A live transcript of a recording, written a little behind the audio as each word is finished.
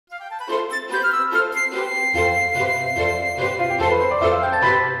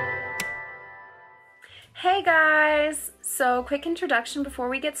So, quick introduction before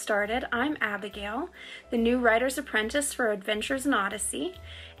we get started. I'm Abigail, the new writer's apprentice for Adventures in Odyssey,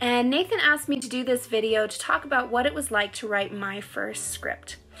 and Nathan asked me to do this video to talk about what it was like to write my first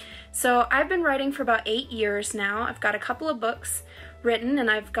script. So, I've been writing for about 8 years now. I've got a couple of books written, and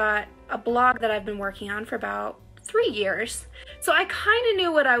I've got a blog that I've been working on for about 3 years. So, I kind of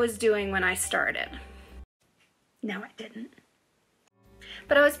knew what I was doing when I started. No, I didn't.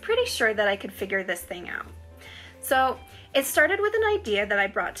 But I was pretty sure that I could figure this thing out. So it started with an idea that I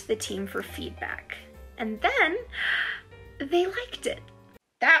brought to the team for feedback. And then they liked it.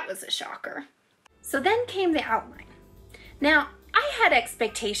 That was a shocker. So then came the outline. Now, I had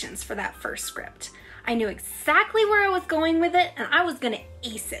expectations for that first script. I knew exactly where I was going with it, and I was gonna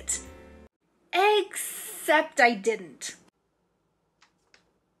ace it. Except I didn't.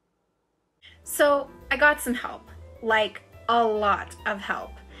 So I got some help, like a lot of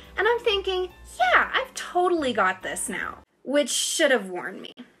help. And I'm thinking, yeah, I've totally got this now, which should have warned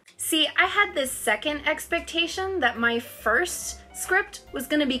me. See, I had this second expectation that my first script was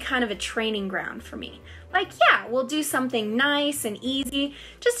gonna be kind of a training ground for me. Like, yeah, we'll do something nice and easy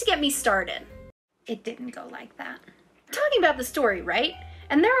just to get me started. It didn't go like that. I'm talking about the story, right?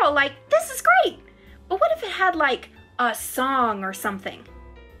 And they're all like, this is great. But what if it had like a song or something?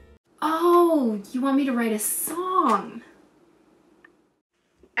 Oh, you want me to write a song?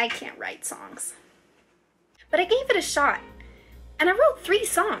 I can't write songs. But I gave it a shot, and I wrote 3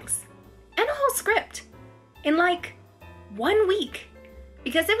 songs and a whole script in like 1 week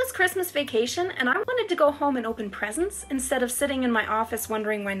because it was Christmas vacation and I wanted to go home and open presents instead of sitting in my office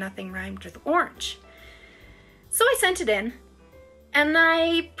wondering why nothing rhymed with orange. So I sent it in, and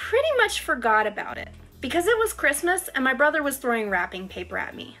I pretty much forgot about it because it was Christmas and my brother was throwing wrapping paper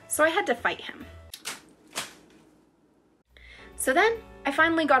at me, so I had to fight him. So then I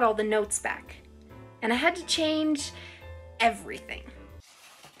finally got all the notes back, and I had to change everything.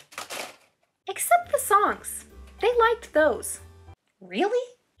 Except the songs. They liked those. Really?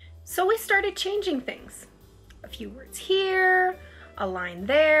 So we started changing things. A few words here, a line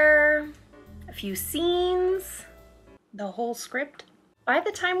there, a few scenes, the whole script. By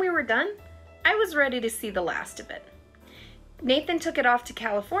the time we were done, I was ready to see the last of it. Nathan took it off to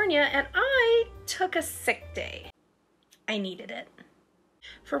California, and I took a sick day. I needed it.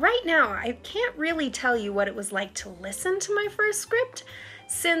 For right now, I can't really tell you what it was like to listen to my first script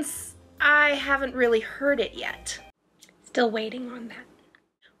since I haven't really heard it yet. Still waiting on that.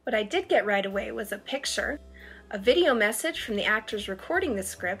 What I did get right away was a picture, a video message from the actors recording the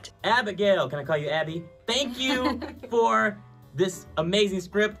script. Abigail, can I call you Abby? Thank you for this amazing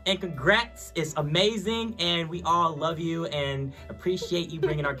script, and congrats, it's amazing, and we all love you and appreciate you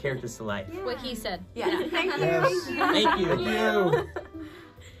bringing our characters to life. Yeah. What he said. Yeah. Thank you. Yes. Thank you. Thank you.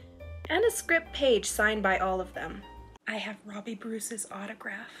 And a script page signed by all of them. I have Robbie Bruce's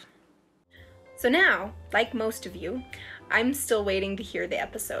autograph. So now, like most of you, I'm still waiting to hear the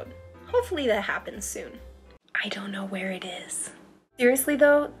episode. Hopefully that happens soon. I don't know where it is. Seriously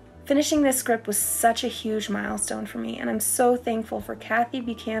though, finishing this script was such a huge milestone for me, and I'm so thankful for Kathy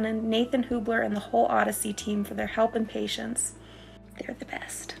Buchanan, Nathan Hubler, and the whole Odyssey team for their help and patience. They're the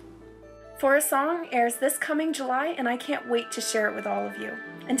best. For a Song airs this coming July, and I can't wait to share it with all of you.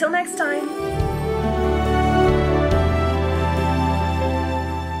 Until next time!